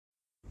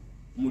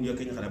Mundi ya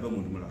Kenya karabe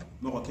mundi mala.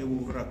 Mako ke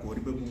bu Turaco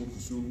ribe bu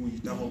kusu bu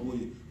itako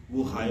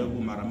bu hayo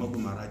bu marama bu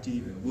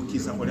marati bu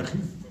kisa ko def.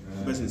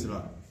 Besen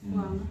sila.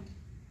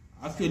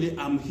 Actually,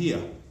 I'm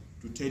here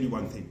to tell you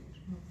one thing.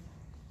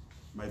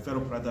 My fellow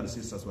brothers and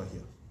sisters were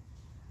here.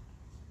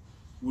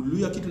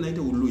 Uluya kitu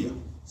naita uluya,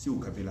 si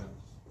ukabila.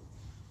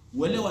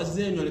 Wale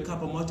wazee walikaa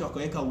pamoja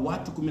wakaweka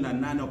watu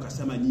 18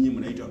 wakasema nyinyi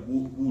mnaitwa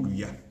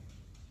uluya.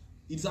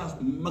 It's a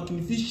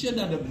magnificent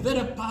and a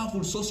very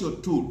powerful social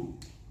tool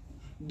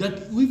that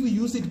if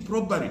we use it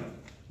properly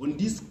on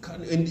this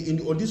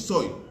on this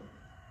soil,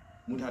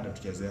 mutada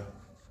tuchezea.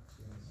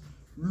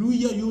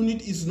 Luya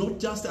unit is not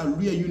just a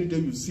Luya unit that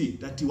you see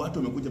that watu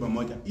wamekuja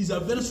pamoja. It's a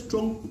very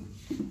strong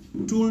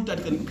tool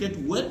that can create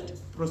wealth,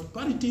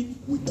 prosperity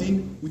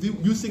within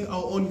using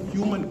our own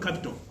human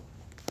capital.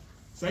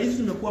 Saizi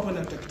tumekuwa hapa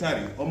na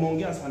daktari,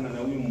 wameongea sana na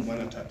huyu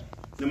mwana tata.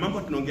 Na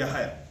mambo tunaongea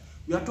haya.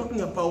 We are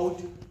talking about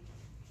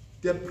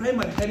the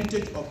primary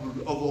heritage of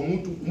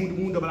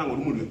mundu balango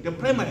mundu. The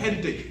primary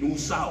heritage ni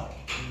usawa.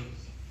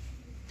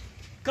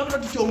 Kabla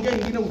tukiongea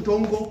nyingine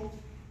utongo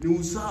ni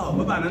usawa.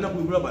 Baba anaenda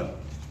kuibura bana.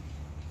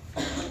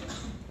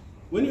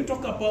 When you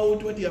talk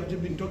about what you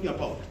have been talking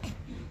about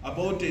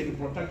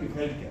reproductive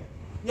healthcare,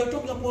 you are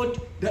talking about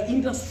the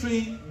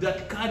industry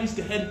that carries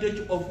the heritage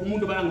of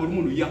Umundu Balango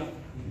Umundu. Yeah,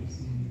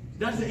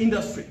 that's the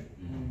industry.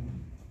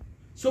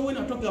 So when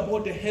I talk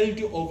about the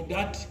health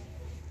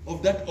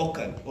of that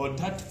organ or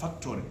that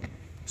factory,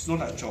 it's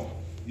not a joke.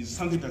 It's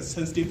something that's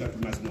sensitive that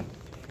we must know.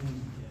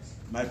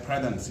 My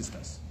brothers and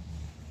sisters,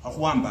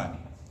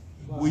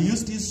 we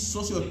use this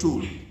social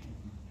tool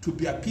to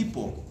be a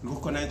people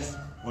recognized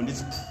on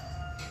this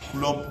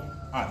globe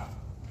earth.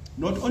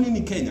 Not only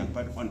in Kenya,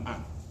 but on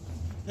earth.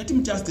 Let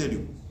me just tell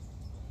you.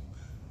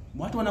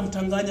 Watu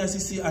wanamtanganya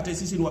sisi ate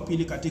sisi ni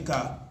wapili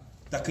katika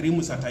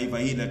takrimu za taifa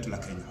hili letu la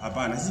Kenya.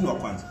 Hapana, sisi ni wa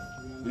kwanza.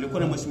 Nilikuwa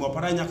na mheshimiwa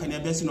Paranya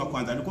akaniambia sisi ni wa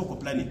kwanza. Alikuwa kwa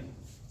plani.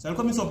 Sasa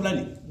alikuwa mimi sio plani?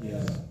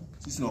 Yes.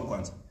 Sisi ni wa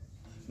kwanza.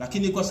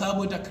 Lakini kwa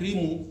sababu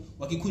takrimu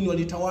Wakikuyu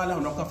walitawala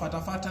na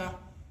wakafatafata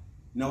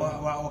na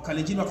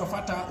Wakalenjin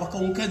wakafuata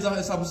wakaongeza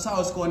hesabu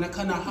sawa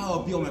zikaonekana hao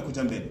pia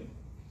wamekuja mbele.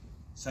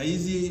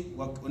 Saizi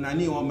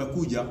nani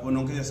wamekuja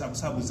wanaongeza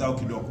sababu zao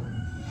kidogo.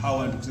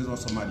 Hawa ndio wa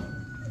Somalia.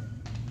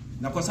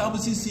 Na kwa sababu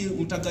sisi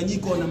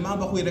mtanganyiko na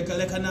mambo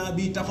kuelekelekana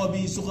bi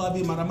takobi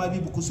sukabi maramabi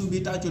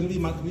bukusubi tacho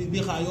bi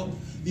hayo,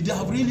 it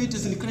have really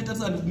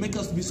created and make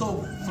us be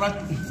so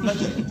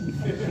fragile.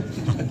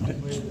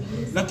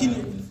 Lakini